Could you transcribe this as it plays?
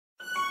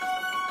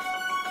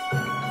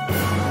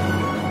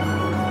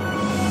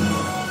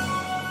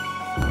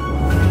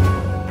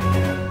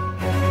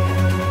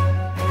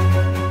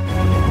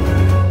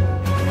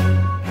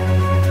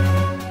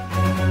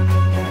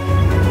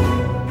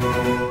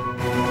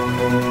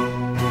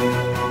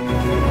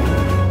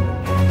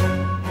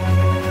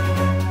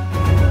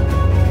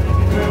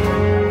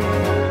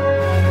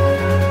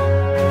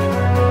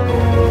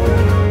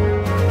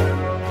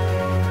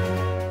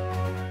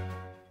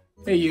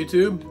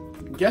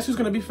YouTube. Guess who's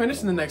gonna be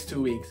finished in the next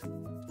 2 weeks?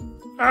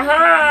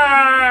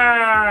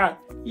 Aha!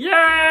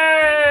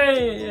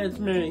 Yay! It's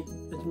me.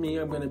 It's me.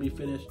 I'm gonna be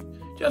finished.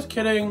 Just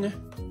kidding.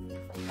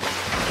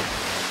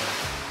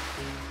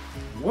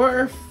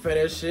 We're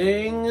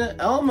finishing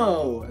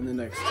Elmo in the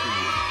next 2 weeks.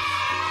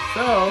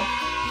 So,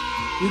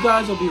 you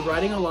guys will be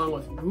riding along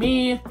with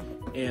me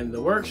and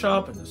the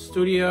workshop and the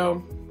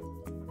studio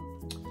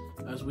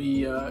as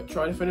we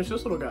try to finish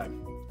this little guy.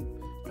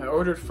 I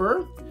ordered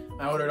fur.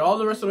 I ordered all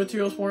the rest of the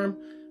materials for him.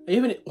 I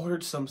even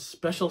ordered some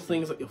special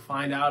things that you'll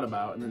find out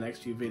about in the next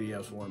few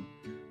videos for him.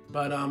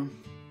 But,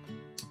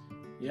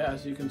 yeah,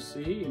 as you can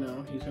see, you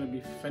know, he's gonna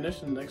be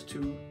finished in the next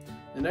 2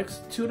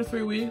 to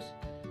 3 weeks.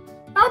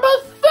 I'll be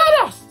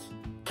finished!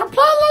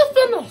 Completely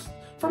finished!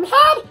 From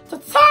head to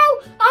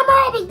toe, I'm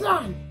already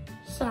done.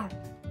 So.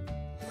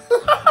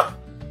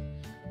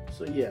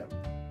 So yeah,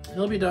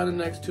 he'll be done in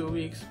the next 2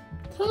 weeks.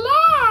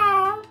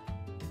 Hello!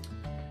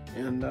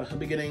 And he'll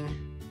be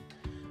getting...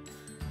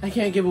 I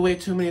can't give away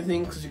too many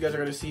things because you guys are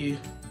going to see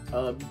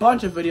a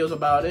bunch of videos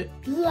about it.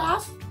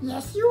 Yes,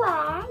 yes you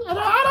are. And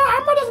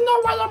I doesn't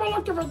know why I'm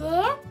looking over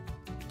there.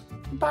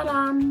 But,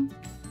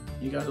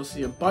 you guys will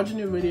see a bunch of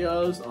new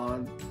videos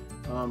on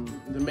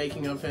the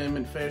making of him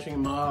and finishing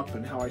him up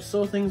and how I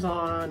sew things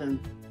on and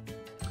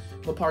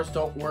what parts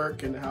don't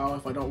work and how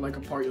if I don't like a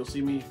part you'll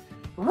see me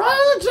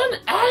rage and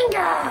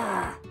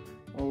anger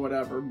or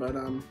whatever. But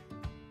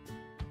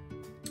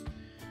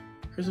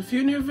there's a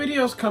few new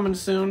videos coming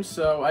soon,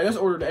 so I just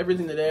ordered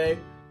everything today.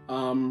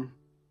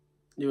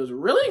 It was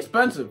really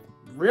expensive,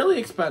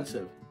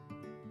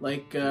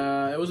 like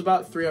it was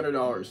about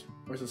 $300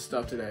 worth of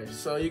stuff today.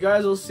 So you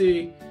guys will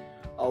see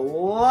a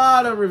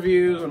lot of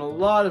reviews and a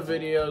lot of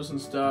videos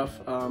and stuff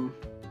in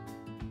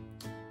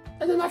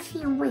the next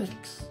few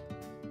weeks.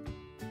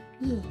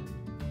 Yeah.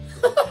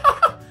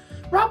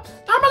 Well,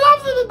 I'm a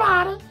lovely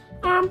everybody.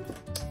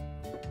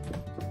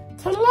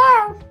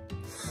 Hello.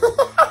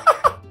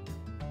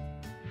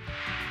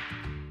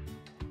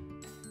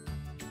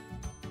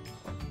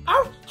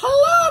 Oh,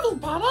 hello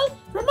everybody.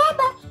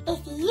 Remember,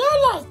 if you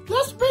like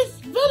this week's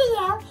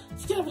video,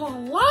 give it a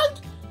like,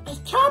 a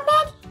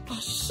comment, a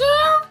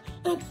share,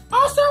 and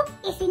also,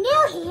 if you're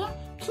new here,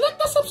 click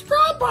the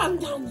subscribe button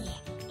down there.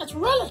 It's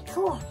really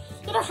cool.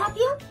 It'll help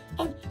you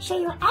and show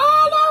you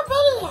all our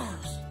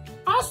videos.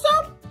 Also,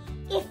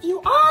 if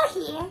you are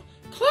here,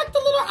 click the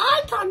little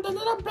icon, the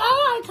little bell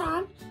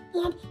icon,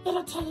 and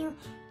it'll tell you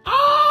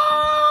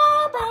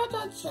all about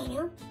the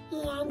channel.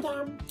 And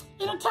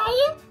it'll tell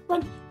you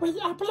when we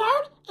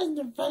upload a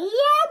new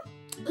video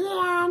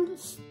and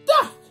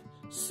stuff.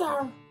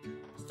 So,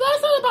 stay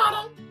safe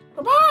about it.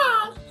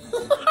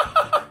 Bye-bye.